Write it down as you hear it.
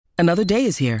Another day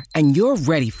is here, and you're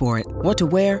ready for it. What to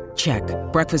wear? Check.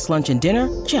 Breakfast, lunch, and dinner?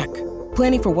 Check.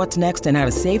 Planning for what's next and how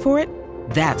to save for it?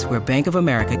 That's where Bank of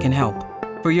America can help.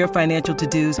 For your financial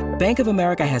to-dos, Bank of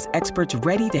America has experts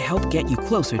ready to help get you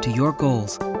closer to your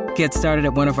goals. Get started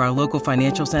at one of our local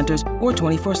financial centers or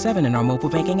 24/7 in our mobile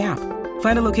banking app.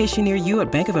 Find a location near you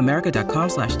at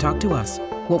bankofamerica.com/talktous.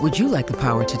 What would you like the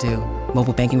power to do?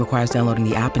 Mobile banking requires downloading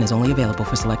the app and is only available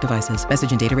for select devices.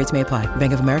 Message and data rates may apply.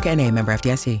 Bank of America N.A., member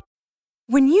FDIC.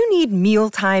 When you need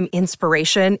mealtime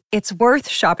inspiration, it's worth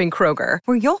shopping Kroger,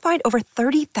 where you'll find over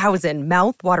 30,000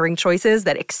 mouth-watering choices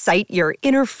that excite your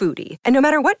inner foodie. And no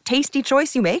matter what tasty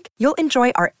choice you make, you'll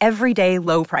enjoy our everyday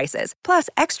low prices, plus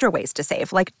extra ways to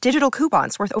save, like digital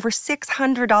coupons worth over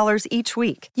 $600 each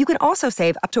week. You can also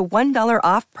save up to $1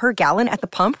 off per gallon at the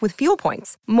pump with fuel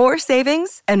points. More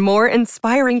savings and more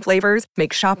inspiring flavors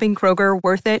make shopping Kroger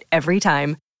worth it every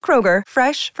time. Kroger,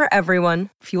 fresh for everyone.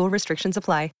 Fuel restrictions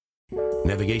apply.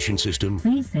 Navigation system.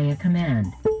 Please say a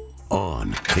command.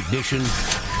 On. Ignition.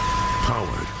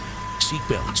 Powered.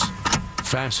 Seatbelts.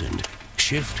 Fastened.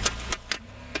 Shift.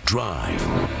 Drive.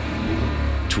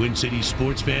 Twin Cities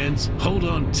sports fans, hold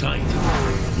on tight.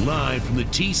 Live from the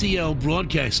TCL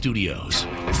broadcast studios,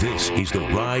 this is The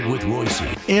Ride with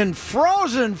Reusse. In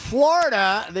frozen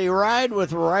Florida, the Ride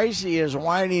with Reusse is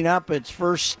winding up its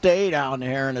first stay down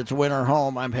there in its winter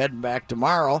home. I'm heading back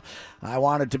tomorrow. I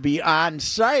wanted to be on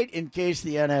site in case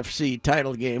the NFC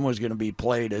title game was going to be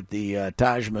played at the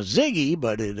Taj Mazzigi,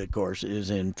 but it, of course, is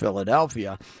in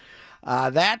Philadelphia.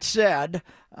 That said,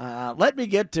 let me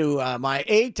get to my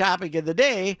A topic of the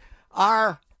day.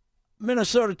 Our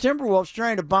Minnesota Timberwolves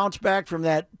trying to bounce back from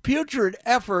that putrid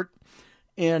effort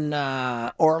in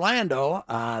Orlando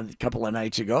a couple of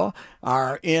nights ago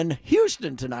are in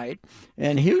Houston tonight.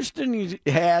 And Houston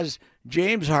has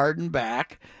James Harden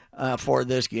back for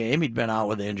this game. He'd been out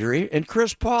with injury. And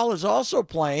Chris Paul is also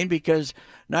playing because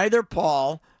neither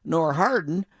Paul nor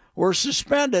Harden were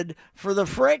suspended for the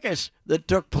fracas that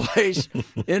took place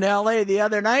in L.A. the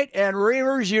other night. And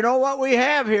Reavers, you know what we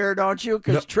have here, don't you?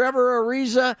 Because Trevor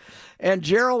Ariza and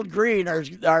Gerald Green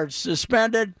are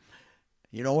suspended.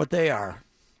 You know what they are?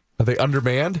 Are they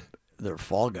undermanned? They're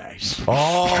fall guys.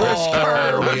 Oh, Chris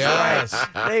Carter was yes.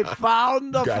 right. They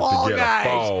found the fall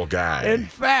guys. In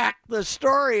fact, the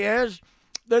story is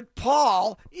that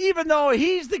Paul, even though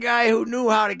he's the guy who knew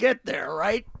how to get there,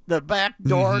 right? The back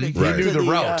door to get He knew to the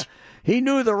route. He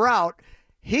knew the route.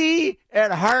 He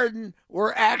and Harden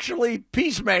were actually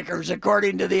peacemakers,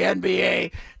 according to the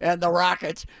NBA and the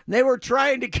Rockets. And they were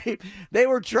trying to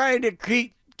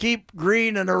keep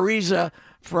Green and Ariza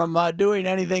from doing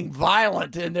anything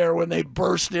violent in there when they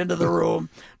burst into the room.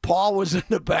 Paul was in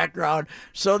the background.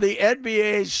 So the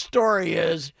NBA's story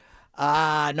is,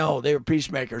 no, they were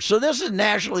peacemakers. So this is a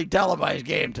nationally televised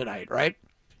game tonight, right?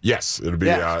 Yes, it'll be.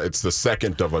 Yes. It's the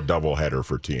second of a doubleheader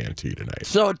for TNT tonight.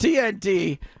 So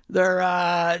TNT, they're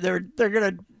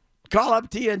going to call up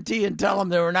TNT and tell them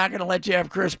they were not going to let you have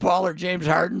Chris Paul or James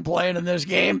Harden playing in this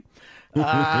game.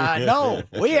 No,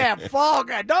 we have fall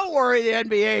guys. Don't worry, the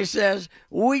NBA says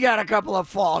we got a couple of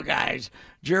fall guys.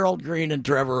 Gerald Green and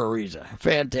Trevor Ariza.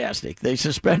 Fantastic. They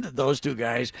suspended those two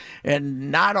guys. And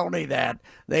not only that,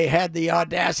 they had the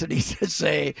audacity to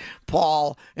say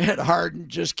Paul and Harden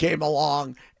just came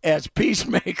along as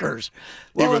peacemakers.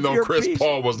 Well, even though Chris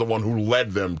Paul was the one who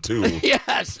led them to the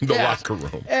locker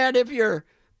room. And if you're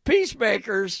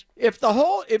peacemakers, if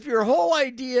your whole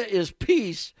idea is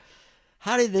peace,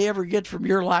 how did they ever get from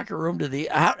your locker room to the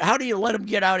how do you let them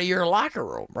get out of your locker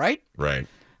room, right? Right.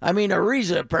 I mean,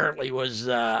 Ariza apparently was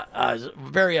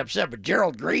very upset, but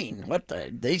Gerald Green,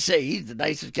 they say he's the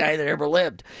nicest guy that ever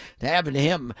lived. To happen to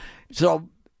him. So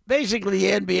basically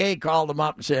the NBA called him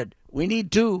up and said, we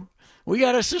need two. We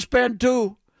got to suspend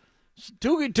two.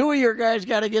 Two of your guys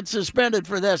got to get suspended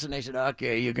for this. And they said,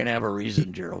 okay, you can have Ariza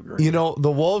and Gerald Green. You know, the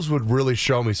Wolves would really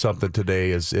show me something today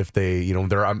is if they,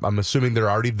 I'm assuming they're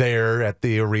already there at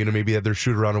the arena, maybe at their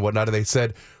shoot-around or whatnot, and they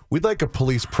said, we'd like a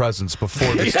police presence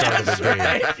before the start of the game.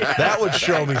 Right. That would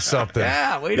show me something.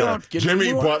 Yeah, we don't.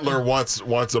 Jimmy Butler wants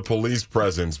a police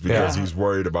presence because he's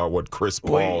worried about what Chris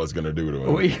Paul is going to do to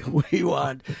him. We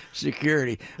want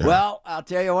security. Yeah. Well, I'll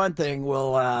tell you one thing.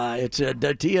 It's a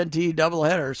TNT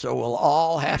doubleheader, so we'll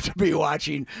all have to be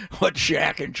watching what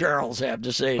Shaq and Charles have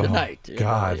to say tonight. Oh,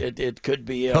 God. It could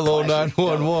be a Hello,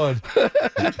 911.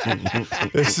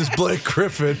 This is Blake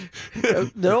Griffin.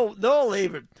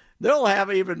 They'll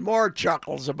have even more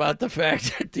chuckles about the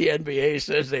fact that the NBA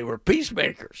says they were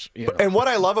peacemakers. And what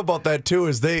I love about that, too,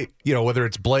 is they, whether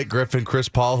it's Blake Griffin, Chris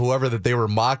Paul, whoever that they were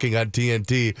mocking on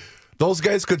TNT, those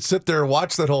guys could sit there and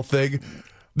watch that whole thing.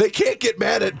 They can't get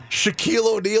mad at Shaquille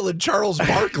O'Neal and Charles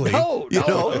Barkley. No,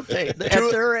 they'll take,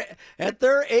 at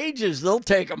their ages, they'll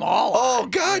take them all. Oh,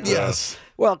 God, yes.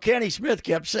 Well, Kenny Smith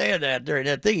kept saying that during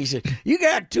that thing. He said, you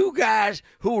got two guys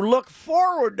who look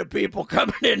forward to people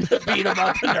coming in to beat them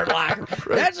up in their locker room.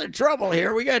 Right. That's the trouble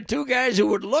here. We got two guys who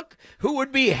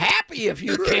would be happy if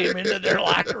you came into their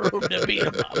locker room to beat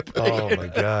them up. Oh, my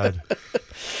God.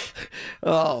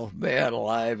 Oh, man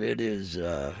alive. It is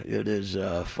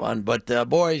fun. But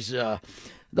boys...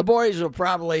 the boys will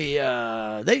probably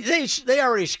they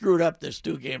already screwed up this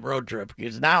 2-game road trip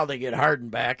because now they get Harden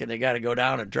back and they got to go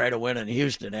down and try to win in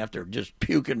Houston after just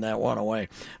puking that one away.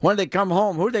 When they come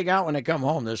home, who they got when they come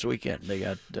home this weekend? They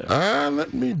got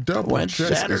let me double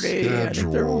check Saturday. the I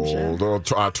think they're home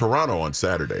Saturday. Toronto on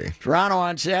Saturday. Toronto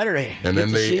on Saturday. And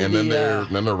then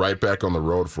they're right back on the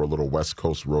road for a little West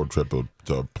Coast road trip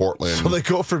to Portland. So they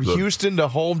go from Houston to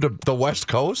home to the West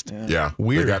Coast? Yeah.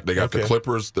 Weird. They got the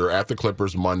Clippers. They're at the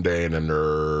Clippers Monday, and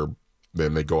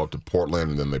then they go up to Portland,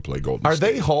 and then they play Golden State.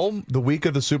 Are they home the week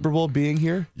of the Super Bowl being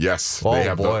here? Yes.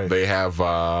 Oh, boy. They have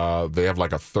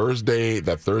like a Thursday.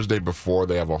 That Thursday before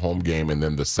they have a home game, and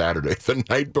then the Saturday, the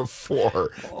night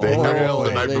before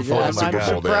the night before the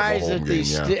Super Bowl, they have a home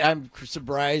game. I'm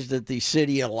surprised that the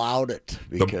city allowed it.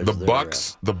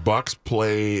 The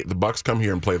Bucks come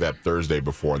here and play that Thursday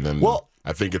before, and then.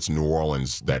 I think it's New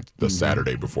Orleans that the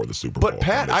Saturday before the Super Bowl. But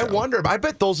Pat, I wonder. I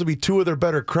bet those will be two of their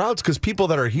better crowds because people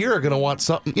that are here are going to want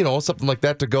something, something like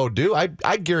that to go do. I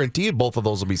guarantee both of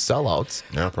those will be sellouts.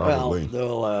 Yeah, probably.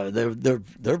 Well,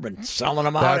 they've been selling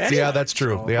them out. Anyway, yeah, that's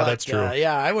true. That's true.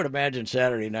 I would imagine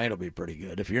Saturday night will be pretty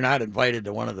good if you're not invited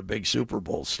to one of the big Super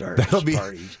Bowl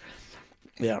parties.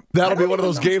 Yeah, that'll be one of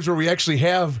those games where we actually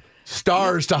have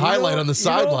stars to highlight on the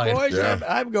sideline. Boys,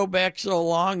 I go back so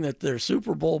long that their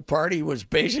Super Bowl party was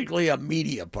basically a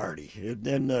media party.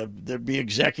 And there'd be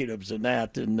executives in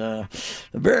that and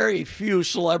very few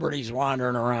celebrities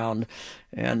wandering around.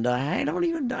 And I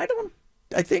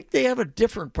think they have a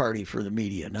different party for the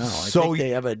media now.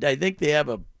 I think they have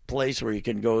a place where you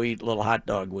can go eat little hot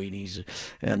dog weenies,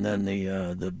 and then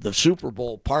the Super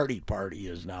Bowl party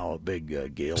is now a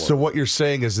big gala. So what you're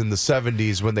saying is in the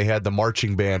 70s when they had the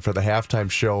marching band for the halftime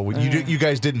show, you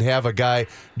guys didn't have a guy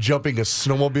jumping a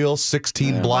snowmobile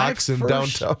 16 blocks in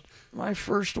downtown? My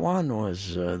first one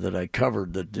was that I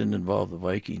covered that didn't involve the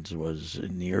Vikings was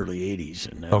in the early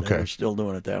 80s, and they were still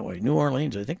doing it that way. New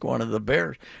Orleans, I think one of the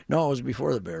Bears. No, it was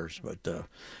before the Bears, but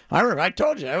I remember I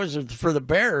told you I was for the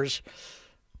Bears.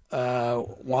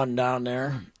 One down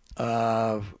there.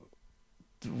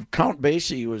 Count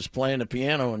Basie was playing the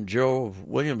piano and Joe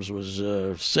Williams was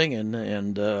singing,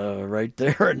 and right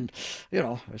there, and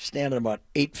standing about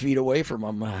 8 feet away from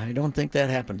him. I don't think that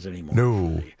happens anymore.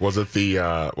 No. Was it the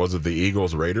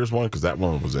Eagles Raiders one? Because that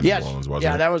one was in New Orleans, wasn't it?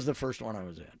 Yeah, that was the first one I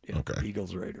was at. Yeah, okay.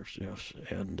 Eagles Raiders, yes,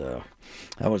 and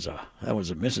that was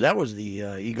a miss. That was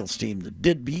the Eagles team that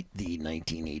did beat the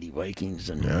 1980 Vikings,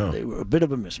 and they were a bit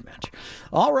of a mismatch.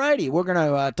 All righty, we're going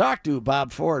to talk to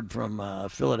Bob Ford from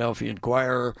Philadelphia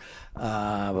Inquirer.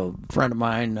 A friend of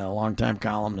mine, a longtime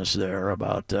columnist there,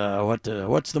 about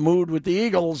what's the mood with the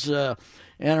Eagles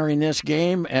entering this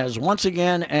game once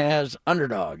again as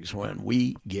underdogs when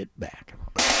we get back.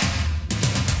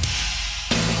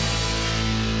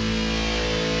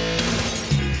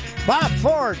 Bob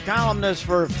Ford, columnist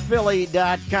for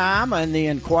Philly.com and the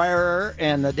Inquirer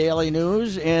and the Daily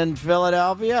News in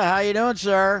Philadelphia. How you doing,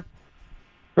 sir?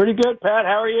 Pretty good, Pat.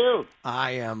 How are you?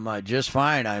 I am just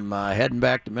fine. I'm heading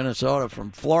back to Minnesota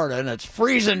from Florida, and it's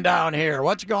freezing down here.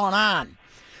 What's going on?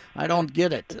 I don't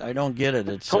get it.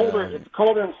 It's colder. It's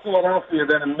colder in Philadelphia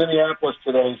than in Minneapolis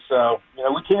today, so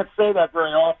we can't say that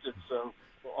very often. So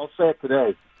I'll say it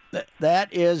today.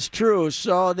 That is true.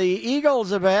 So the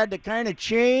Eagles have had to kind of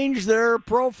change their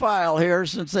profile here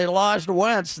since they lost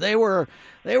Wentz. They were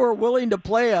willing to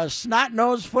play a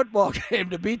snot-nosed football game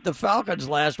to beat the Falcons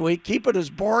last week, keep it as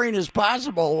boring as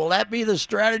possible. Will that be the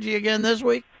strategy again this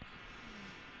week?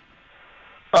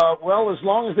 Well, as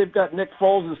long as they've got Nick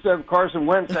Foles instead of Carson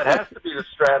Wentz, that has to be the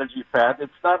strategy, Pat.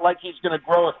 It's not like he's going to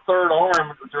grow a third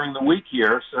arm during the week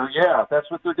here. So, yeah, that's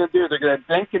what they're going to do. They're going to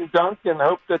dink and dunk and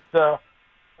hope that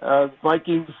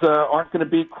Vikings aren't going to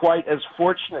be quite as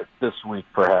fortunate this week,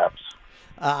 perhaps.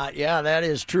 Yeah, that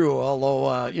is true.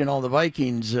 Although the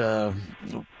Vikings,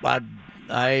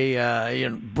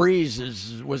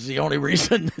 Breeze was the only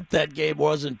reason that game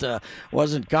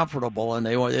wasn't comfortable, and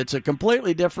it's a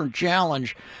completely different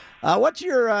challenge. What's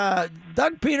your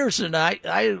Doug Peterson?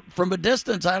 I from a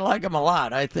distance, I like him a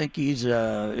lot. I think he's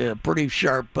a pretty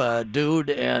sharp dude,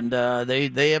 and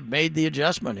they have made the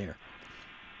adjustment here.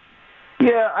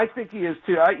 Yeah, I think he is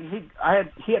too.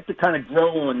 He had to kind of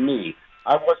grow on me.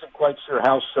 I wasn't quite sure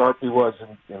how sharp he was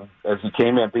as he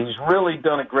came in, but he's really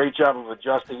done a great job of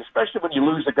adjusting, especially when you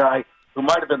lose a guy who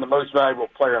might have been the most valuable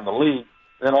player in the league.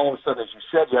 Then all of a sudden, as you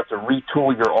said, you have to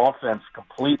retool your offense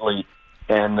completely,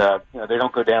 and they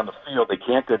don't go down the field. They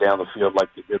can't go down the field like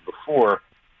they did before.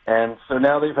 And so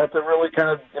now they've had to really kind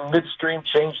of, in midstream,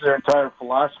 change their entire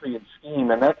philosophy and scheme,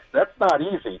 and that's not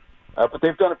easy. But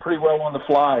they've done it pretty well on the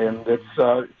fly, and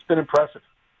it's been impressive.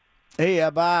 Hey,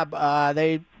 Bob,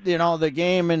 the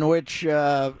game in which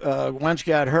Wentz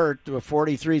got hurt, a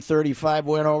 43-35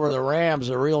 win over the Rams,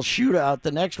 a real shootout.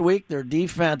 The next week, their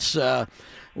defense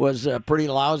was pretty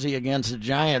lousy against the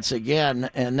Giants again,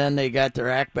 and then they got their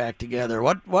act back together.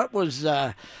 What was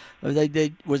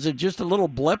was it just a little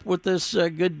blip with this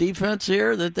good defense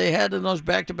here that they had in those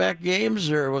back-to-back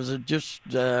games, or was it just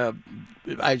the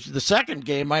second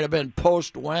game might have been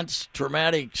post-Wentz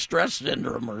traumatic stress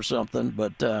syndrome or something?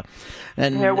 But the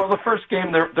first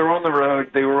game they're on the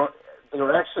road. They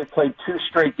were actually played 2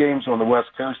 straight games on the West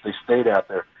Coast. They stayed out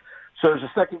there. So there's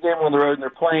a second game on the road, and they're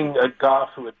playing a Goff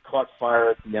who had caught fire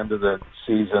at the end of the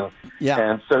season. Yeah.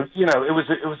 And so it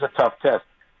was a tough test.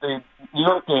 The New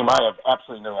York game, I have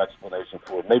absolutely no explanation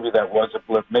for it. Maybe that was a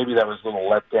blip. Maybe that was a little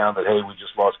letdown that, hey, we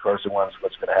just lost Carson Wentz.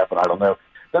 What's going to happen? I don't know.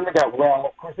 Then they got well.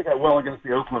 Of course, they got well against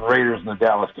the Oakland Raiders and the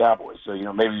Dallas Cowboys. So,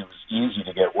 maybe it was easy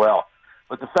to get well.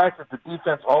 But the fact that the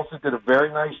defense also did a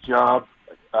very nice job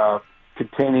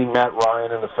containing Matt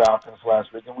Ryan and the Falcons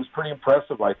last week, it was pretty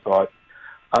impressive, I thought.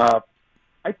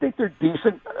 I think they're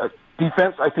decent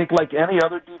defense. I think like any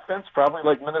other defense, probably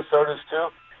like Minnesota's too,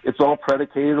 it's all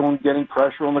predicated on getting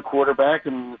pressure on the quarterback,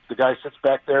 and if the guy sits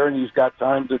back there and he's got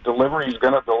time to deliver, he's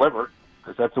going to deliver,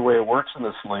 because that's the way it works in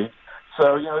this league.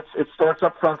 So, it starts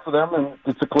up front for them, and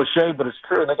it's a cliche, but it's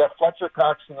true. And they got Fletcher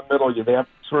Cox in the middle. They have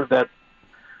sort of that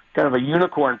kind of a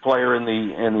unicorn player in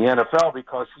the NFL,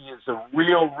 because he is a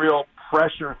real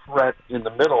pressure threat in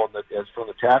the middle as from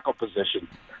the tackle position.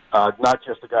 Not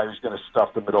just a guy who's going to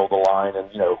stuff the middle of the line and,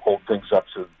 hold things up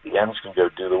so the ends can go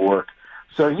do the work.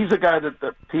 So he's a guy that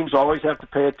the teams always have to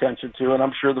pay attention to, and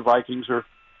I'm sure the Vikings are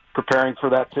preparing for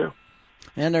that too.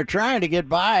 And they're trying to get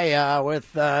by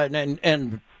with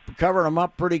and covering them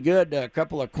up pretty good. A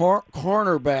couple of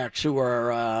cornerbacks who are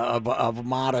of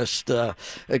modest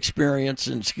experience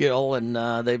and skill,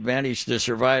 and they've managed to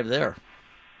survive there.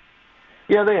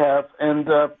 Yeah, they have, and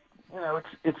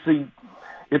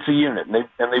it's a unit,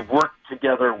 and they've worked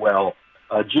together well.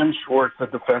 Jim Schwartz, the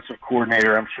defensive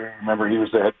coordinator, I'm sure you remember, he was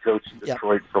the head coach in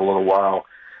Detroit for a little while,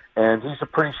 and he's a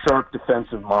pretty sharp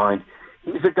defensive mind.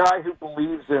 He's a guy who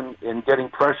believes in getting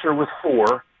pressure with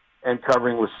 4 and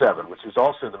covering with 7, which is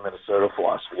also the Minnesota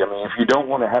philosophy. I mean, if you don't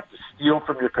want to have to steal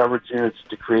from your coverage units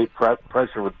to create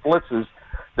pressure with blitzes,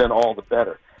 then all the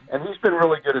better. And he's been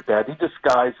really good at that. He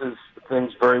disguises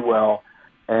things very well.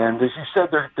 And as you said,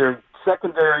 their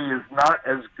secondary is not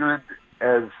as good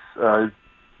as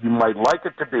you might like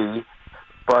it to be,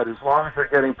 but as long as they're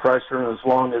getting pressure and as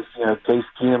long as Case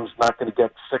Keenum's not going to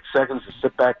get 6 seconds to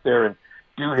sit back there and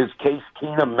do his Case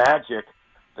Keenum magic,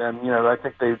 then I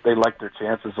think they like their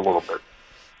chances a little bit.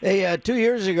 Hey, 2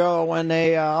 years ago when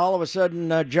they all of a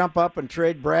sudden jump up and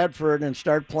trade Bradford and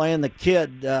start playing the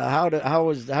kid, how did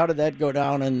that go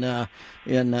down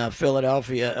in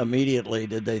Philadelphia immediately?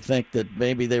 Did they think that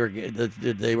maybe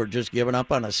they were just giving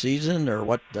up on a season, or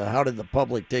what? How did the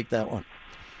public take that one?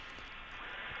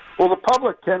 Well, the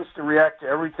public tends to react to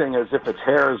everything as if its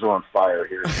hair is on fire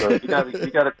here, so you got to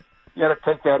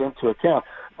take that into account.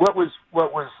 What was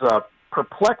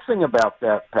perplexing about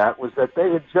that, Pat, was that they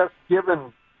had just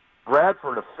given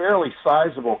Bradford a fairly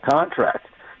sizable contract,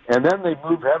 and then they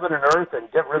move heaven and earth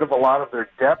and get rid of a lot of their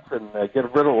depth and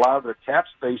get rid of a lot of their cap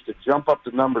space to jump up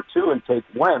to number 2 and take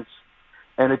Wentz.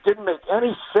 And it didn't make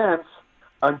any sense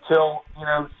until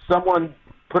someone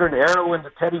put an arrow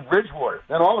into Teddy Bridgewater.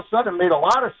 Then all of a sudden it made a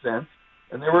lot of sense,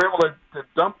 and they were able to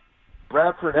dump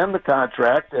Bradford and the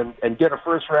contract and get a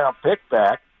first-round pick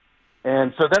back.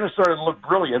 And so then it started to look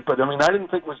brilliant, but I didn't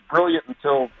think it was brilliant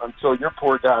until your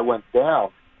poor guy went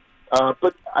down.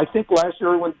 But I think last year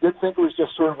everyone did think it was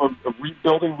just sort of a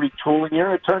rebuilding, retooling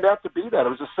year. It turned out to be that. It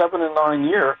was a 7-9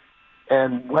 year,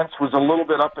 and Wentz was a little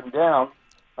bit up and down.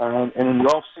 And in the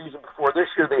off-season before this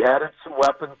year, they added some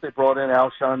weapons. They brought in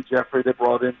Alshon Jeffrey. They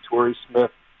brought in Torrey Smith.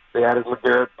 They added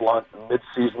LeGarrette Blount. In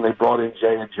mid-season, they brought in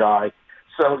Jay Ajayi.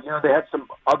 So, they had some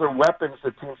other weapons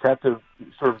that teams had to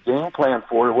sort of game plan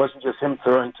for. It wasn't just him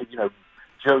throwing to,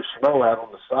 Joe Schmo out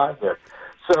on the side there.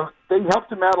 So they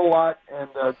helped him out a lot, and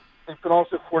they've been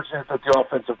also fortunate that the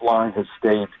offensive line has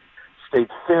stayed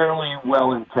fairly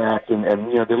well intact. And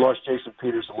they lost Jason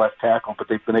Peters, the left tackle, but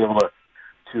they've been able to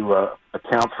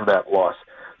account for that loss.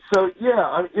 So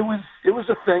yeah, it was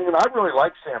a thing, and I really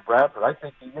like Sam Bradford. I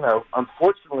think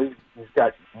unfortunately he's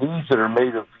got knees that are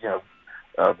made of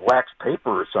wax paper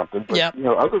or something. But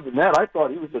other than that, I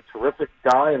thought he was a terrific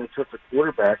guy and a terrific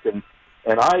quarterback, and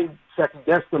I second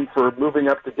guessed him for moving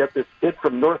up to get this kid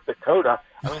from North Dakota.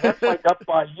 I mean, that's like up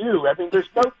by you. I mean, there's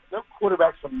no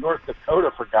quarterbacks from North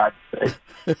Dakota, for God's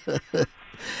sake.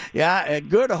 Yeah, a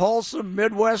good, wholesome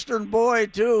Midwestern boy,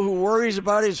 too, who worries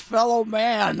about his fellow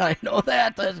man. I know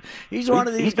that. He's one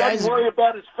of these guys. He doesn't worry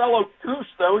about his fellow goose,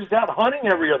 though. He's out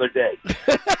hunting every other day.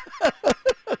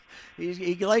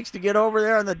 He likes to get over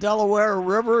there on the Delaware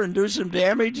River and do some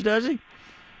damage, does he?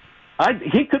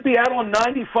 He could be out on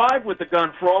 95 with the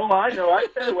gun for all I know. I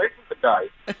stay away from the guy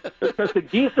because the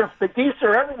geese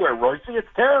are everywhere, Reusse. It's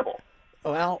terrible.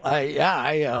 Well,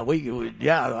 I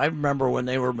remember when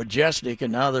they were majestic,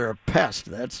 and now they're a pest.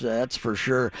 That's for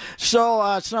sure.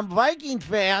 So, some Viking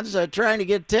fans trying to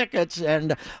get tickets,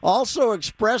 and also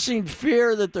expressing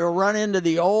fear that they'll run into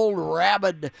the old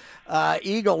rabid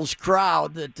Eagles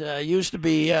crowd that used to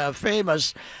be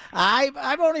famous.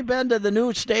 I've only been to the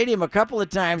new stadium a couple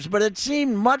of times, but it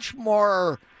seemed much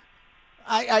more,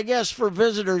 I guess, for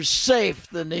visitors, safe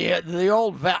than the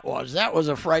old vet was. That was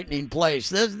a frightening place.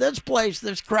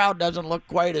 This crowd doesn't look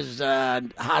quite as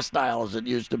hostile as it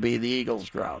used to be, the Eagles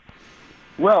crowd.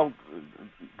 Well,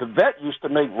 the vet used to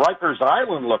make Rikers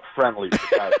Island look friendly,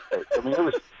 for God's sake. I mean, it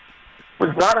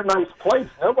was not a nice place.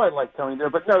 Nobody liked coming there.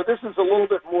 But no, this is a little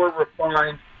bit more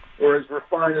refined, or as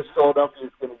refined as Philadelphia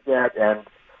is going to get.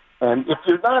 And if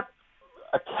you're not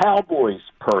a Cowboys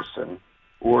person,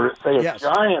 or say a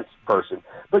Giants person.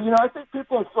 But, I think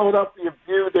people in Philadelphia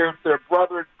view their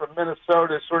brethren from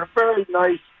Minnesota as sort of very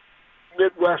nice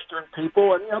Midwestern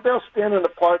people. And, they'll stand in the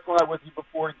parking lot with you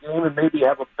before a game and maybe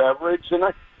have a beverage. And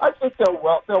I think they'll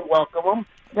welcome them.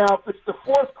 Now, if it's the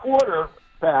fourth quarter,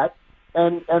 Pat,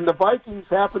 and the Vikings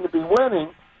happen to be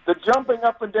winning, the jumping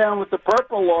up and down with the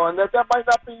purple on, that might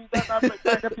not be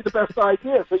the best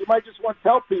idea. So you might just want to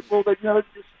tell people that,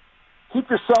 just keep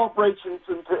your celebrations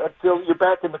until you're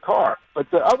back in the car.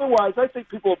 But otherwise, I think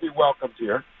people will be welcomed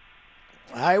here.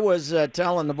 I was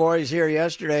telling the boys here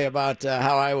yesterday about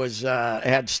how I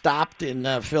had stopped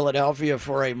in Philadelphia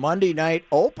for a Monday night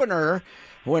opener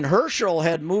when Herschel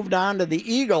had moved on to the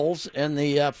Eagles and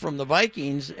from the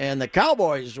Vikings, and the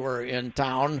Cowboys were in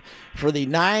town for the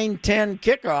 9:10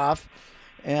 kickoff.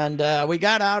 And we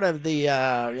got out of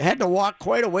had to walk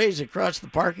quite a ways across the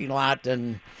parking lot,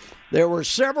 and there were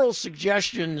several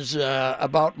suggestions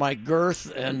about my girth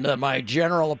and my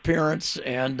general appearance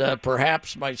and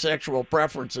perhaps my sexual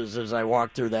preferences as I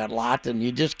walked through that lot. And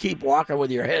you just keep walking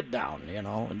with your head down,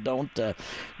 and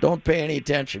don't pay any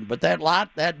attention. But that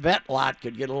vet lot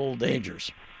could get a little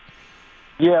dangerous.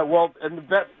 Yeah, well, and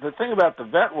the thing about the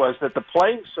vet was that the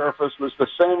playing surface was the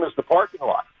same as the parking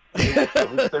lot.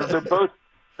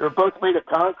 They're both made of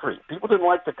concrete. People didn't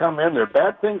like to come in there.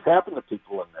 Bad things happen to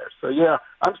people in there. So, yeah,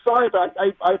 I'm sorry, but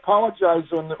I apologize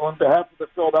on behalf of the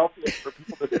Philadelphians for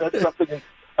people that said something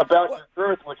about your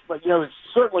girth, which, is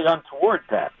certainly untoward,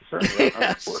 Pat.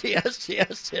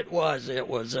 Yes, it was. It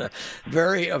was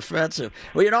very offensive.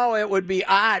 Well, it would be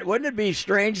odd. Wouldn't it be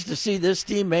strange to see this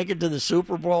team make it to the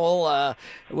Super Bowl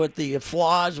with the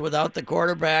flaws without the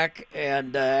quarterback,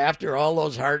 and after all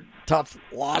those tough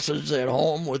losses at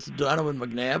home with Donovan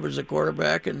McNabb as a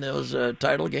quarterback in those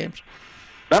title games?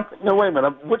 No, wait a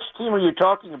minute. Which team are you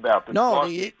talking about? The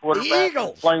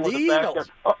Eagles. Playing with the Eagles.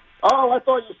 Oh, I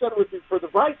thought you said it would be for the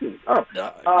Vikings.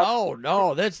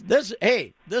 No.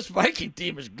 This Viking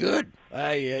team is good.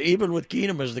 Even with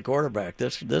Keenum as the quarterback,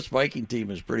 this Viking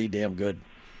team is pretty damn good.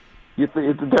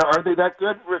 Are they that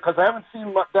good? Because I haven't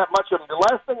seen that much of them. The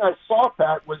last thing I saw,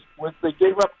 Pat, was they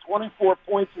gave up 24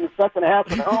 points in the second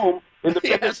half at home in the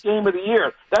biggest game of the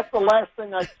year. That's the last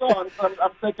thing I saw.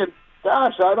 I'm thinking,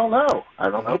 gosh, I don't know.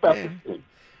 About this team.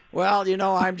 Well,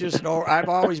 I've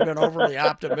always been overly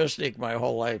optimistic my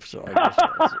whole life, so I guess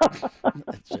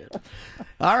that's it.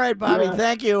 All right, Bobby,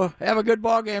 Thank you. Have a good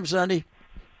ball game Sunday.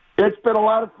 It's been a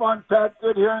lot of fun, Pat.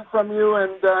 Good hearing from you,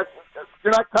 and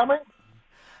you're not coming?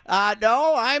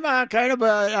 No, I'm kind of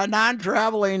a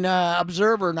non-traveling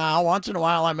observer now. Once in a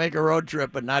while, I make a road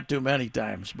trip, but not too many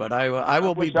times. But I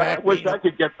will be back. I wish I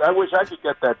could get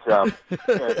that job.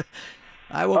 Okay.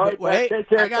 I will. Wait, I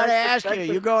got to ask you.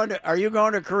 Are you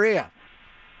going to Korea?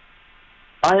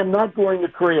 I am not going to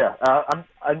Korea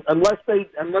unless they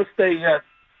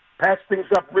patch things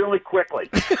up really quickly.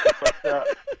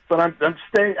 But I'm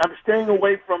staying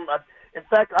away from. In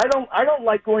fact, I don't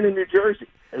like going to New Jersey.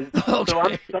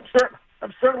 Okay. So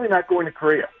I'm certainly not going to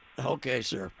Korea. Okay,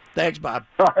 sir. Thanks, Bob.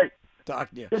 All right.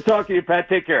 talking to you. Good talking to you, Pat.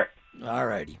 Take care. All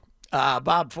righty.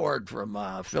 Bob Ford from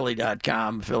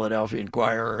Philly.com, Philadelphia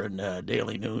Inquirer, and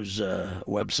Daily News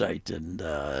website, and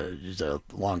he's a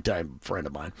longtime friend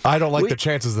of mine. I don't like the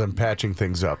chances of them patching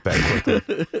things up that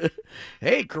quickly.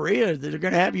 Hey, Korea, they're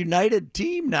going to have united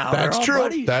team now. That's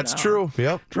true. That's true.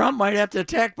 Yep. Trump might have to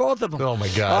attack both of them. Oh, my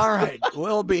God. All right.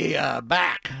 We'll be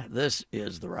back. This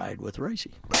is The Ride with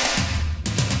Reusse.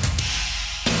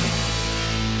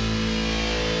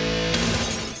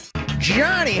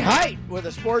 Johnny Height with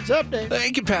a sports update.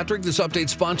 Thank you, Patrick. This update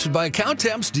sponsored by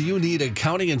Accountemps. Do you need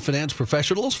accounting and finance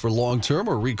professionals for long-term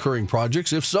or recurring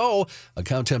projects? If so,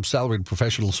 Accountemps salaried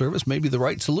professional service may be the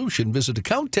right solution. Visit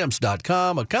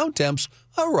accountemps.com. Accountemps,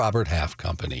 a Robert Half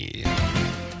company.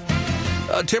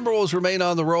 Timberwolves remain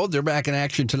on the road. They're back in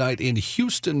action tonight in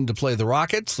Houston to play the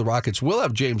Rockets. The Rockets will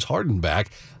have James Harden back,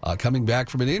 coming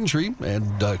back from an injury.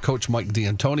 And Coach Mike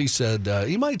D'Antoni said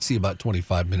he might see about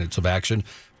 25 minutes of action.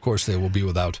 Of course, they will be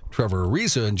without Trevor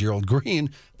Ariza and Gerald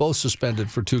Green, both suspended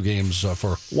for 2 games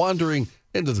for wandering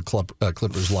into the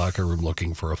Clippers locker room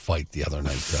looking for a fight the other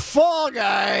night. Fall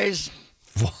guys.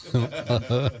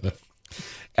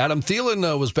 Adam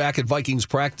Thielen was back at Vikings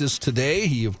practice today.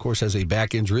 He, of course, has a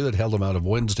back injury that held him out of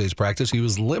Wednesday's practice. He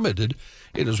was limited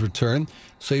in his return.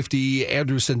 Safety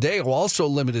Andrew Sendejo also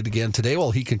limited again today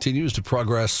while he continues to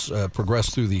progress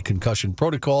through the concussion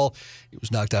protocol. He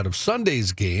was knocked out of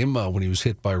Sunday's game when he was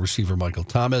hit by receiver Michael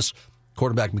Thomas.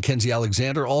 Quarterback Mackenzie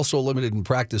Alexander also limited in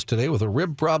practice today with a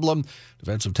rib problem.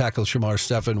 Defensive tackle Shamar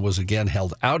Stephan was again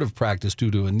held out of practice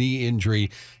due to a knee injury,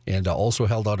 and also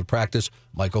held out of practice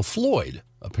Michael Floyd.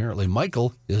 Apparently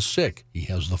Michael is sick. He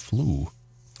has the flu.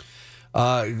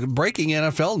 Breaking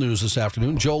NFL news this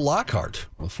afternoon, Joe Lockhart,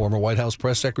 a former White House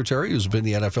press secretary who's been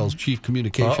the NFL's chief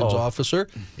communications officer,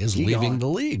 is leaving the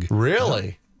league.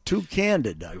 Really? Too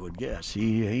candid, I would guess.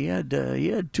 He had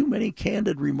too many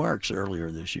candid remarks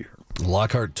earlier this year.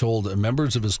 Lockhart told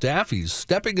members of his staff he's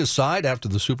stepping aside after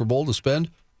the Super Bowl to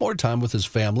spend more time with his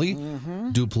family,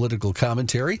 do political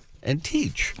commentary, and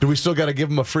teach. Do we still got to give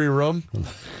him a free room?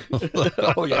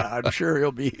 Oh, yeah, I'm sure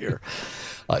he'll be here.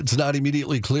 It's not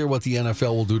immediately clear what the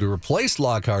NFL will do to replace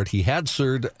Lockhart. He had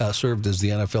served as the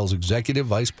NFL's executive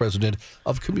vice president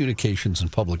of communications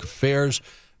and public affairs.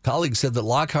 Colleagues said that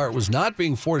Lockhart was not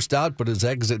being forced out, but his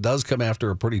exit does come after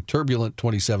a pretty turbulent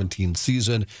 2017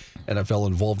 season. NFL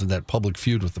involved in that public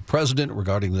feud with the president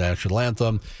regarding the national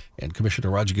anthem. And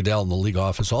Commissioner Roger Goodell in the league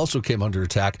office also came under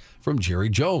attack from Jerry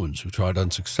Jones, who tried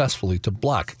unsuccessfully to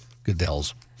block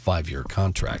Goodell's 5-year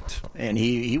contract. And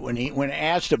he when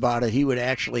asked about it, he would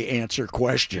actually answer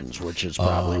questions, which is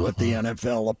probably what the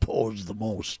NFL opposed the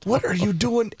most. What are you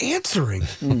doing answering?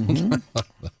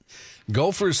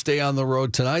 Gophers stay on the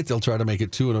road tonight. They'll try to make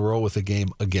it 2 in a row with a game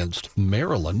against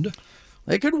Maryland.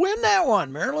 They could win that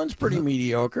one. Maryland's pretty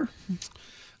mediocre.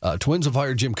 Twins have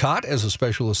hired Jim Cott as a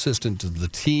special assistant to the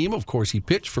team. Of course, he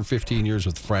pitched for 15 years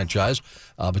with the franchise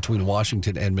between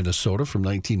Washington and Minnesota from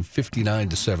 1959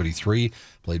 to 73.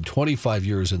 Played 25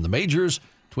 years in the majors.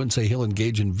 Twins say he'll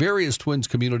engage in various Twins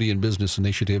community and business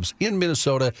initiatives in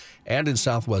Minnesota and in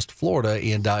Southwest Florida.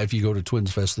 And if you go to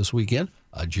Twins Fest this weekend,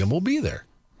 Jim will be there.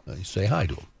 You say hi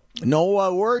to him.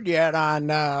 No word yet on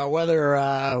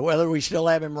whether we still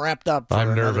have him wrapped up for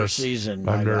another season.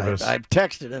 I'm nervous. I've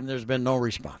texted him. There's been no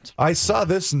response. I saw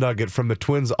this nugget from the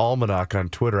Twins Almanac on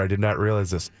Twitter. I did not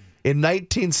realize this. In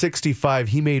 1965,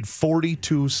 he made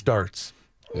 42 starts.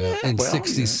 Yeah. In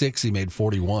 66, he made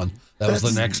 41. That was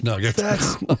the next nugget.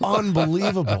 That's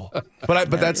unbelievable. But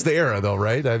that's the era, though,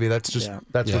 right? I mean, that's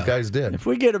what guys did. If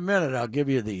we get a minute, I'll give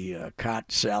you the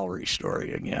Cott salary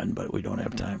story again, but we don't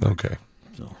have time. Okay.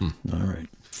 So, all right.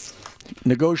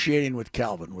 Negotiating with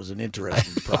Calvin was an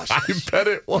interesting process. I bet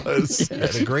it was.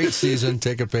 Had a great season.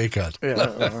 Take a pay cut.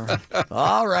 Yeah,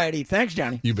 all righty. Thanks,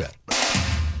 Johnny. You bet.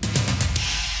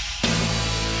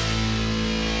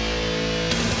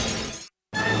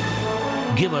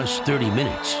 Give us 30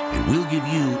 minutes, and we'll give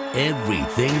you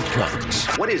everything Cubs.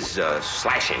 What is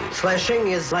slashing? Slashing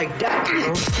is like that.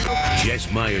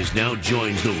 Jess Myers now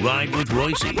joins the Ride with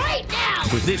Reusse Right now!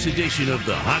 for this edition of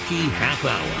the Hockey Half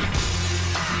Hour.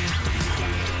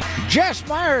 Jess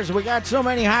Myers, we got so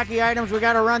many hockey items, we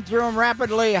got to run through them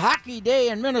rapidly. Hockey Day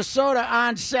in Minnesota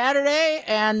on Saturday,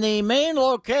 and the main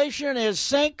location is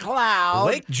St. Cloud.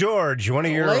 Lake George, one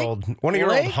of your old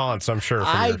haunts, I'm sure.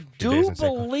 I do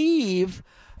believe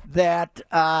that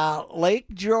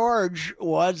Lake George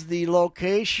was the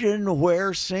location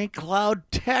where St. Cloud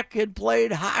Tech had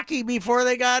played hockey before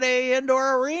they got a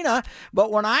indoor arena.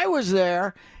 But when I was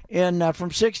there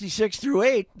from 66 through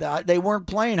 8, they weren't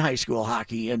playing high school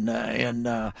hockey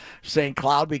in St.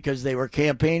 Cloud because they were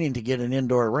campaigning to get an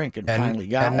indoor rink and finally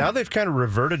got And one. now they've kind of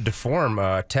reverted to form.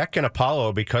 Tech and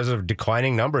Apollo, because of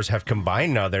declining numbers, have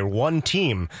combined now. They're one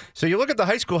team. So you look at the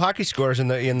high school hockey scores in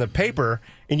the paper,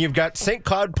 and you've got St.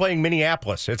 Cloud playing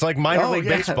Minneapolis. It's like minor league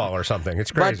baseball or something.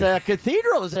 It's crazy. But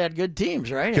Cathedral has had good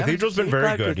teams, right? Cathedral's been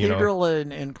very good. Cathedral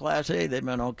in Class A, they've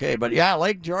been okay. But yeah,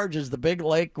 Lake George is the big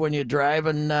lake when you're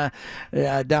driving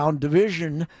down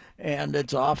Division, and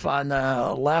it's off on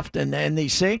the left. And the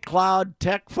St. Cloud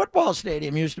Tech football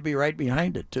stadium used to be right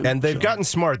behind it, too. And they've gotten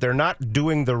smart. They're not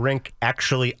doing the rink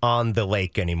actually on the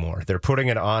lake anymore. They're putting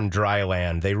it on dry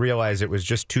land. They realized it was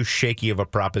just too shaky of a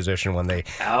proposition when they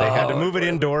had to move it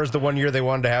indoors the one year they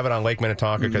wanted to have it on Lake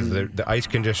Minnetonka because the ice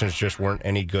conditions just weren't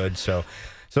any good. So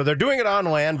they're doing it on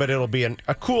land, but it'll be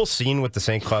a cool scene with the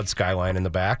St. Cloud skyline in the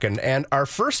back. And our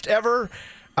first ever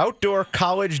outdoor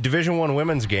college Division I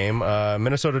women's game,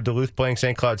 Minnesota Duluth playing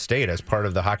St. Cloud State as part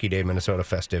of the Hockey Day Minnesota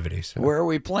festivities. Where are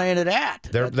we playing it at?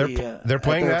 They're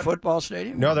playing at that football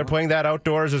stadium. No, they're playing that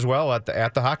outdoors as well at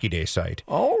the Hockey Day site.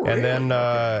 Oh, really?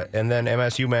 And then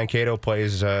MSU Mankato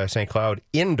plays St. Cloud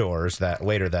indoors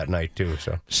later that night too.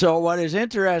 So what is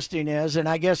interesting is, and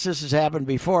I guess this has happened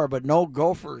before, but no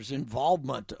Gophers'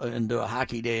 involvement into a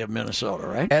Hockey Day of Minnesota,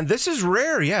 right? And this is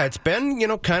rare. Yeah, it's been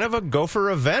kind of a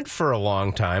Gopher event for a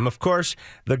long time. Of course,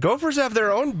 the Gophers have their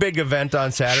own big event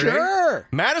on Saturday. Sure.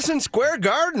 Madison Square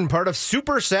Garden, part of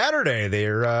Super Saturday.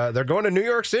 They're going to New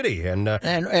York City. And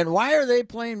why are they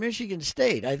playing Michigan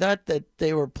State? I thought that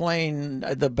they were playing,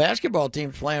 the basketball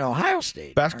team's playing Ohio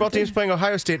State. Basketball team's playing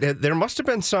Ohio State. There must have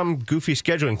been some goofy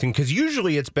scheduling thing because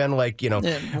usually it's been like,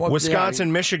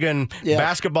 Wisconsin, Michigan,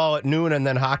 basketball at noon and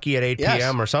then hockey at 8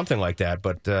 p.m. or something like that.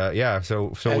 But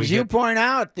so as you point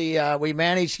out, we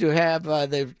managed to have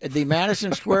the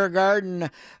Madison Square Garden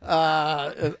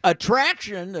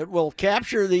attraction that will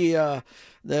capture the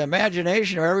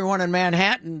imagination of everyone in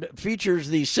Manhattan. Features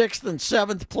the 6th and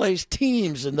 7th place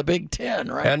teams in the Big Ten,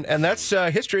 right? And that's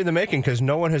history in the making because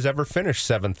no one has ever finished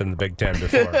 7th in the Big Ten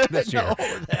before this year.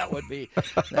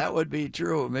 that would be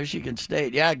true of Michigan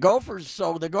State. Yeah, Gophers.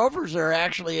 So the Gophers are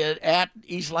actually at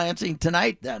East Lansing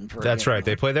tonight. Then that's right.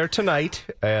 They play there tonight,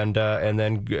 and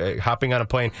then hopping on a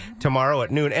plane tomorrow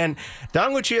at noon. And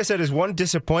Don Lucia said his one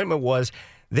disappointment was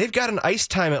they've got an ice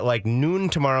time at like noon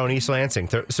tomorrow in East Lansing.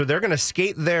 So they're going to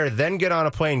skate there, then get on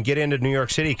a plane, get into New York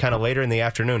City kind of later in the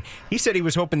afternoon. He said he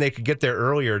was hoping they could get there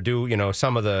earlier, do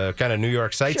some of the kind of New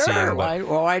York sightseeing. Sure.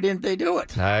 Why didn't they do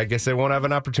it? I guess they won't have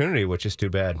an opportunity, which is too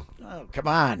bad. Oh, come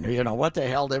on. What the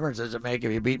hell difference does it make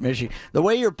if you beat Michigan? The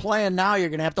way you're playing now, you're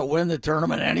going to have to win the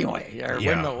tournament anyway or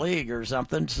win the league or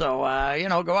something. So,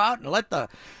 go out and let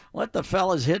the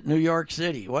fellas hit New York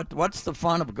City. What's the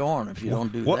fun of going if you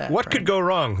don't do that? What could go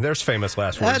wrong? There's famous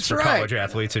last words for college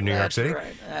athletes in New York City.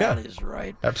 Right. That is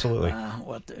right. Absolutely.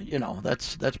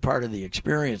 That's part of the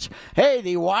experience. Hey,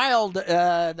 the Wild,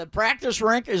 the practice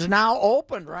rink is now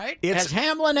open, right? Has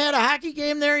Hamlin had a hockey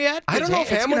game there yet? I don't know if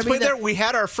Hamlin's played there. We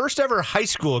had our first ever high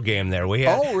school game there. We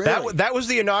had, really? That was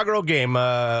the inaugural game,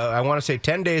 I want to say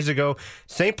 10 days ago.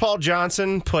 St. Paul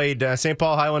Johnson played St.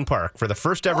 Paul Highland Park for the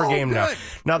first ever game good.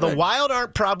 Now, the Wild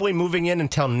aren't probably moving in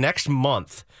until next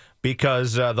month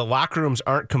because the locker rooms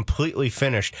aren't completely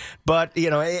finished. But,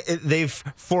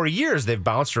 for years, they've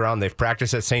bounced around. They've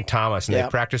practiced at St. Thomas, and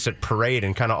they've practiced at Parade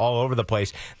and kind of all over the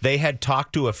place. They had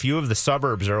talked to a few of the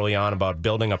suburbs early on about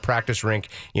building a practice rink,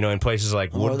 in places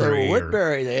like Woodbury.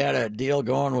 Woodbury. They had a deal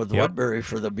going with Woodbury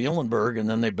for the Muhlenberg, and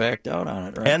then they backed out on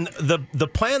it, right? And the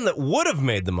plan that would have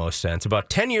made the most sense, about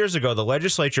 10 years ago, the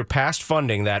legislature passed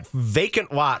funding that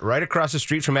vacant lot right across the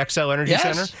street from XL Energy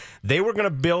Center. They were going to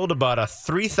build about a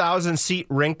 3,000-seat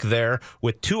rink there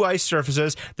with 2 ice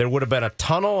surfaces. There would have been a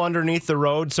tunnel underneath the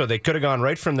road, so they could have gone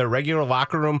right from their regular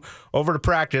locker room over to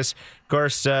practice. Of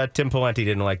course, Tim Pawlenty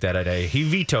didn't like that idea. He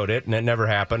vetoed it, and it never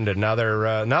happened. And now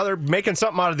they're making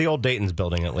something out of the old Dayton's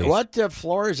building at least. What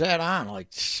floor is that on? Like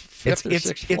fifth or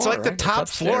sixth floor? It's like the top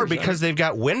floor because they've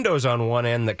got windows on one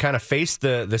end that kind of face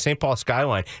the St. Paul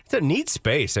skyline. It's a neat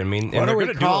space. I mean, and they're going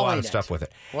to do a lot of stuff with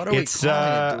it. What are we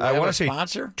calling it? I want to say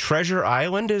sponsor? Treasure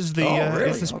Island is the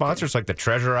sponsor. Okay. It's like the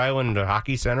Treasure Island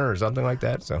Hockey Center or something like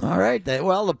that. So all right.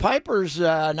 The Pipers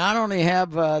not only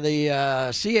have the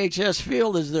CHS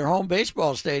Field as their home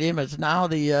baseball stadium, it's now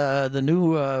the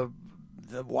new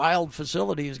the Wild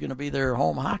facility is going to be their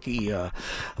home hockey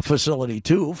facility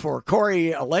too for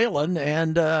Corey Leyland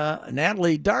and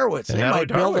Natalie Darwitz. They might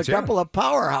build a couple of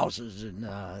powerhouses in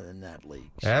that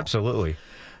league. So. Absolutely.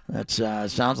 That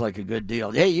sounds like a good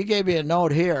deal. Hey, you gave me a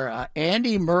note here.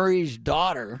 Andy Murray's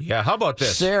daughter. Yeah, how about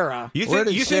this? Sarah. You think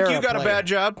you got a bad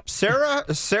job?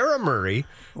 Sarah Murray.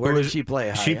 Where did she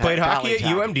play? She played hockey at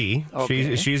UMD.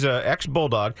 Okay. She's an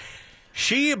ex-Bulldog.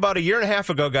 She, about a year and a half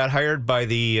ago, got hired by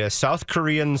the South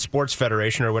Korean Sports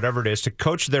Federation, or whatever it is, to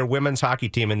coach their women's hockey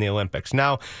team in the Olympics.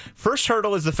 Now, first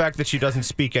hurdle is the fact that she doesn't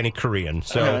speak any Korean.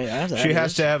 So she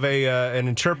has to have an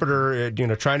interpreter,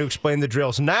 trying to explain the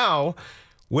drills. Now,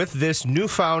 with this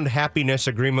newfound happiness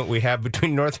agreement we have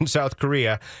between North and South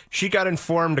Korea, she got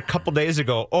informed a couple days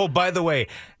ago, oh, by the way,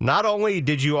 not only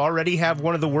did you already have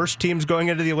one of the worst teams going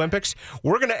into the Olympics,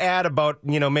 we're going to add about,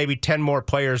 maybe 10 more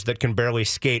players that can barely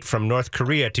skate from North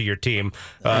Korea to your team.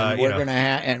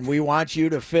 And we want you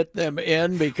to fit them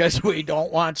in because we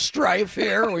don't want strife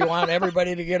here. We want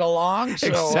everybody to get along. So,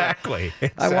 Exactly.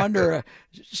 I wonder,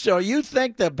 so you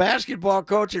think the basketball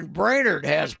coach in Brainerd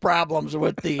has problems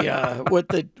with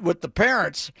the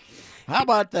parents? How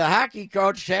about the hockey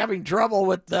coach having trouble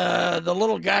with the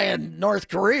little guy in North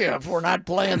Korea if we're not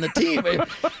playing the team,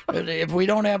 if we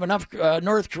don't have enough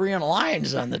North Korean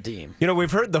Lions on the team?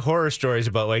 We've heard the horror stories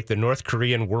about like the North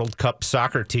Korean World Cup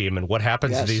soccer team and what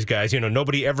happens to these guys.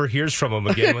 Nobody ever hears from them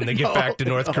again when they get back to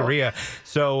North Korea.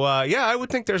 So, I would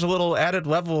think there's a little added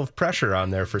level of pressure on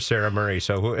there for Sarah Murray.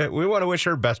 So we want to wish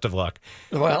her best of luck.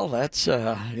 Well, that's,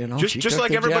 Just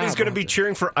like everybody's going to be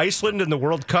cheering for Iceland in the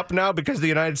World Cup now because the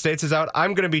United States is out,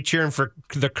 I'm going to be cheering for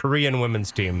the Korean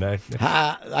women's team. I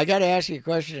got to ask you a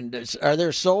question. Are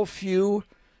there so few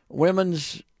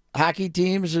women's hockey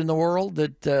teams in the world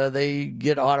that they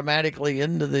get automatically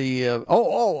into the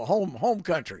home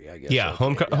country, I guess? Yeah,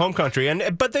 home country.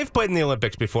 But they've played in the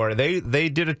Olympics before. They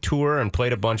did a tour and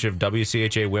played a bunch of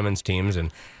WCHA women's teams,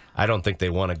 and I don't think they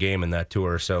won a game in that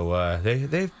tour, so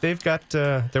they've got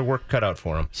their work cut out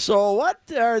for them. So what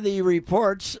are the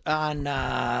reports on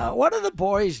what do the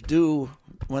boys do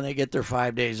when they get their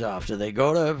 5 days off? Do they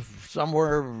go to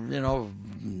somewhere,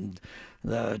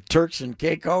 the Turks and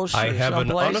Caicos? I have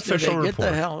an unofficial report.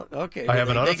 I have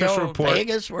an unofficial report.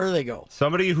 Vegas? Where do they go?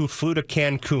 Somebody who flew to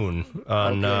Cancun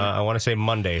on, I want to say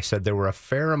Monday, said there were a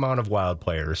fair amount of wild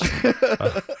players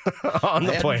on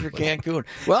the plane. For Cancun.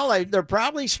 Well, they're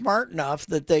probably smart enough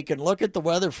that they can look at the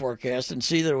weather forecast and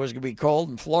see that it was going to be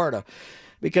cold in Florida.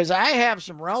 Because I have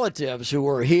some relatives who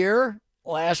were here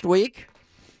last week,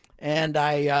 and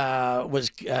I was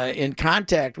in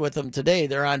contact with them today.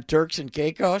 They're on Turks and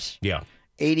Caicos. Yeah.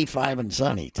 85 and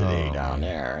sunny today down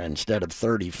there instead of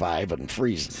 35 and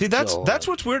freezing. See, that's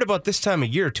what's weird about this time of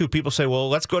year, too. People say, well,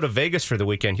 let's go to Vegas for the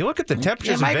weekend. You look at the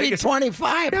temperatures in Vegas. It might be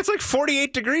 25. Yeah, it's like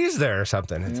 48 degrees there or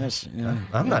something.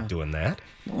 I'm not doing that.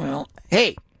 Well,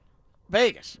 hey,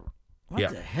 Vegas. What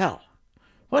the hell?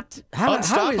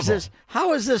 How is this?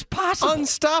 How is this possible?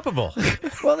 Unstoppable.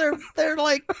 Well, they're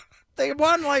like they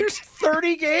won like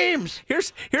 30 games.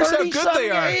 Here's how good they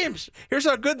are. Games. Here's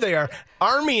how good they are.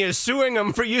 Army is suing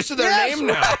them for use of their name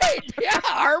now. Right. Yeah,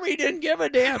 Army didn't give a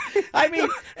damn. I mean,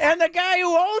 and the guy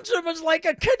who owns them is like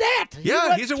a cadet.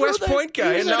 Yeah, he's a West Point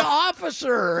guy. He's an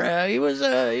officer. He was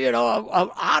an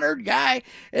honored guy,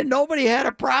 and nobody had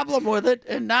a problem with it.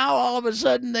 And now all of a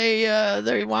sudden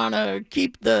they want to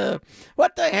keep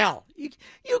what the hell? You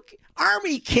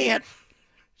Army can't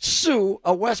sue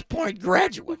a West Point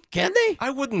graduate, can they?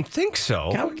 I wouldn't think so.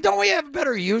 Don't we have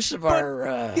better use of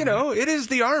our... it is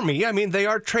the Army. I mean, they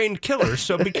are trained killers,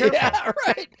 so be careful. Yeah,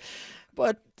 right.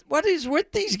 But what is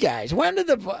with these guys? When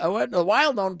the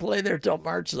Wild don't play there till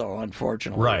March, though,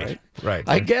 unfortunately. Right.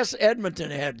 I guess Edmonton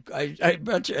had...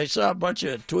 I saw a bunch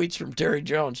of tweets from Terry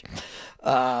Jones.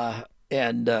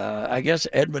 And I guess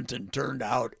Edmonton turned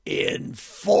out in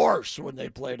force when they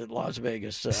played at Las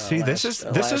Vegas. This is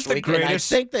the greatest. And I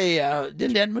think they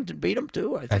didn't Edmonton beat them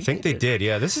too. I think they did.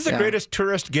 Yeah, this is the greatest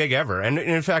tourist gig ever. And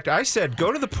in fact, I said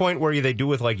go to the point where they do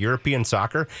with like European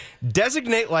soccer.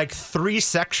 Designate like 3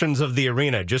 sections of the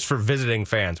arena just for visiting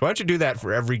fans. Why don't you do that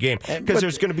for every game? Because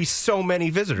there's going to be so many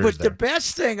visitors. But the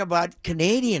best thing about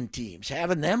Canadian teams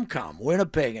having them come,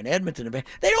 Winnipeg and Edmonton,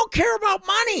 they don't care about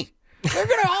money. They're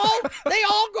they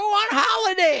all go on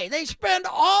holiday. They spend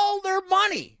all their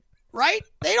money, right?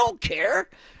 They don't care.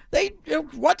 If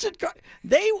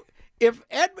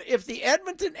the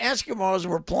Edmonton Eskimos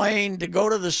were playing to go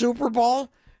to the Super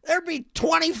Bowl, there'd be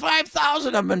 25,000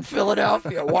 of them in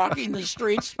Philadelphia walking the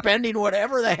streets, spending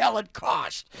whatever the hell it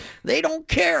costs. They don't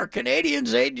care.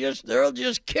 Canadians, they'll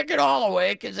just kick it all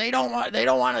away because they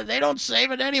don't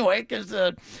save it anyway because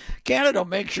Canada will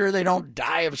make sure they don't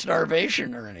die of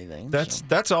starvation or anything.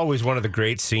 That's always one of the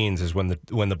great scenes is when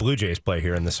the Blue Jays play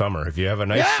here in the summer. If you have a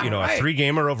nice, a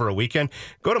 3-gamer over a weekend,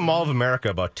 go to Mall of America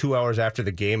about 2 hours after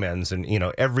the game ends, and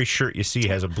every shirt you see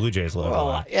has a Blue Jays logo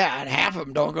on. Yeah, and half of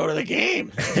them don't go to the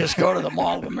game. They just go to the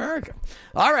Mall of America.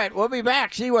 All right, we'll be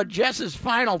back. See what Jess's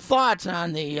final thoughts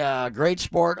on the great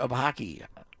sport of hockey.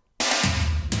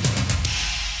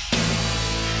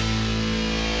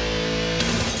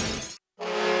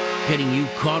 Getting you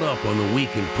caught up on the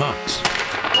week in pucks.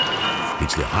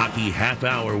 It's the Hockey Half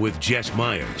Hour with Jess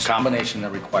Myers. A combination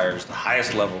that requires the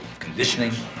highest level of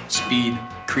conditioning, speed,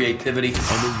 creativity. On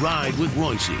the ride with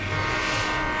Reusse.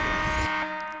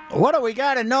 What do we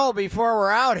got to know before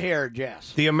we're out here,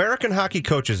 Jess? The American Hockey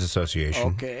Coaches Association.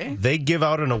 Okay. They give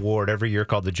out an award every year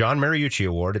called the John Mariucci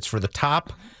Award. It's for the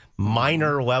top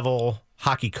minor level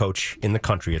hockey coach in the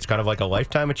country. It's kind of like a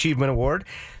Lifetime Achievement Award.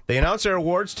 They announced their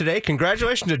awards today.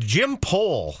 Congratulations to Jim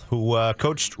Pohl, who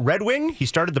coached Red Wing. He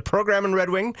started the program in Red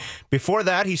Wing. Before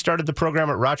that, he started the program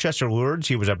at Rochester Lourdes.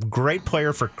 He was a great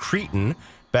player for Cretin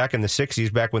back in the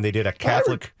 60s, back when they did a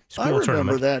Catholic school tournament. I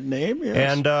remember that name,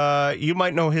 yes. And you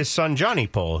might know his son, Johnny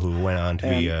Pohl, who went on to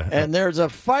be... and there's a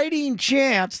fighting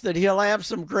chance that he'll have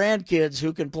some grandkids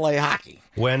who can play hockey.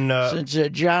 Since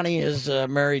Johnny is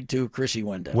married to Chrissy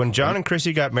Wendell. When John and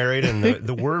Chrissy got married and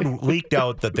the word leaked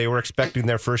out that they were expecting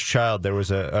their first child, there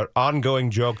was an ongoing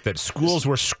joke that schools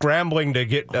were scrambling to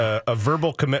get a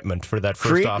verbal commitment for that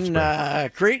first offspring.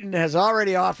 Cretin has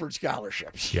already offered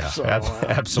scholarships. Yeah, so,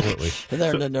 absolutely.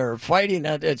 And they're fighting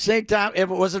at St. Thomas.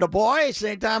 If it was a boy,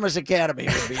 St. Thomas Academy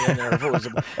would be in there. If it was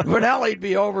a boy. Vanelli'd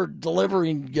be over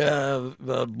delivering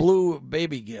blue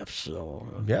baby gifts. So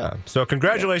yeah. So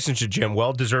congratulations to Jim.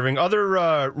 Well deserving.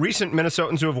 Other recent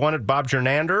Minnesotans who have won it: Bob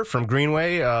Jernander from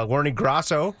Greenway, Lorne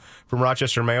Grasso from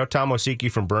Rochester Mayo, Tom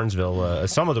Osiki from Burnsville.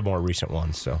 Some of the more recent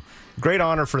ones. So great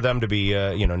honor for them to be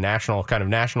national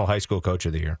high school coach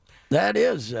of the year. That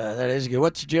is good.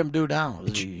 What's Jim do now?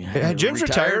 Jim's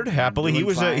retired happily. He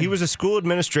was a school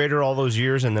administrator all those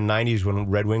years in the 90s when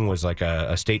Red Wing was like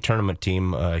a state tournament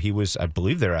team. He was, I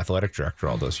believe, their athletic director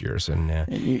all those years. And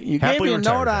you gave me a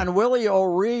note on Willie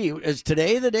O'Ree. Is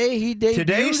today the day he debuted?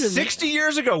 Today, 60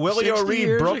 years ago, Willie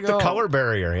O'Ree broke the color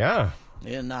barrier. Yeah.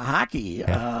 In hockey,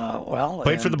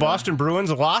 played for the Boston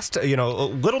Bruins, lost, a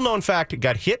little known fact,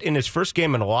 got hit in his first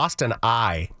game and lost an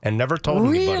eye and never told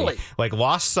anybody. Like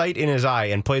lost sight in his eye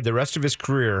and played the rest of his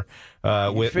career.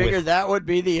 Figured that would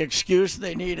be the excuse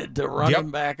they needed to run him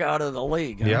back out of the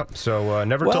league. Huh? Yep, so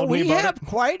never told me about it. We have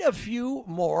quite a few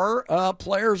more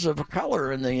players of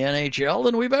color in the NHL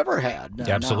than we've ever had.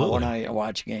 Absolutely. Now, when I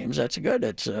watch games, that's good.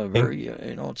 It's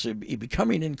it's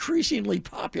becoming increasingly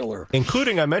popular.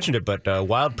 Including, I mentioned it, but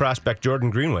wild prospect Jordan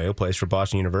Greenway, who plays for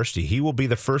Boston University, he will be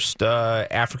the first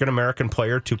African-American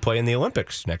player to play in the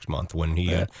Olympics next month when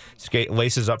he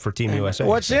laces up for Team USA.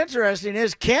 What's interesting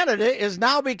is Canada is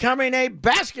now becoming a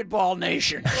basketball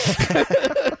nation.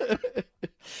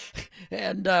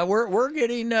 And we're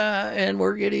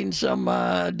getting some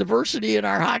diversity in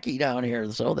our hockey down here,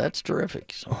 so that's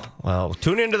terrific. So, well,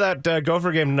 tune into that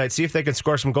Gopher game tonight. See if they can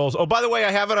score some goals. Oh, by the way,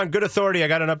 I have it on good authority. I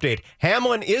got an update.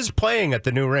 Hamlin is playing at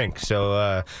the new rink.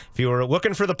 So if you were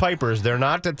looking for the Pipers, they're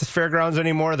not at the fairgrounds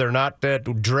anymore. They're not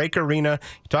at Drake Arena.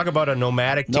 You talk about a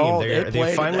nomadic team. No,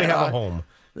 they finally have a home.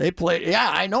 They played.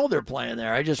 Yeah, I know they're playing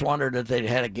there. I just wondered if they'd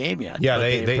had a game yet. Yeah,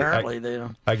 they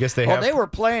don't. I guess they have. Oh, they were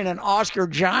playing in Oscar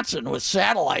Johnson with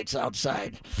satellites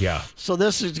outside. Yeah. So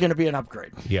this is going to be an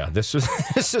upgrade. Yeah, this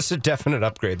is a definite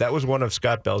upgrade. That was one of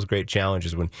Scott Bell's great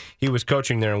challenges when he was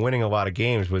coaching there and winning a lot of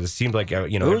games. Was it seemed like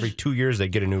every 2 years they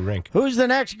get a new rink. Who's the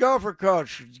next Gopher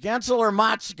coach? Gensel or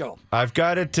Motzko? I've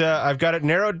got it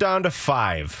narrowed down to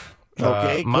 5.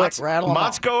 Okay, quick, rattle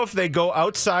Motzko, if they go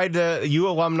outside the U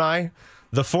alumni.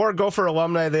 The 4 Gopher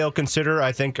alumni they'll consider,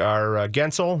 I think, are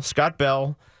Gensel, Scott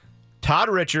Bell, Todd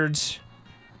Richards,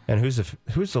 and who's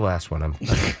the last one? I'm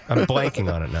blanking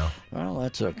on it now. Well,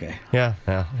 that's okay. Yeah.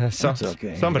 That's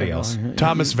okay. Somebody else.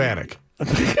 Thomas Vanek.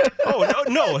 Oh,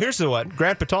 no, here's the one.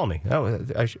 Grant Patolny.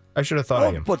 I should have thought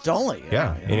of him. Patolny.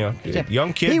 Yeah.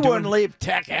 Young kid. He wouldn't leave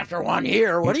Tech after 1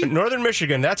 year, would he? Northern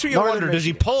Michigan. That's what you wonder. Does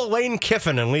he pull Lane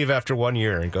Kiffin and leave after 1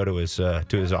 year and go to his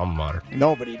alma mater?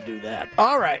 Nobody'd do that.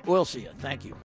 All right, we'll see you. Thank you.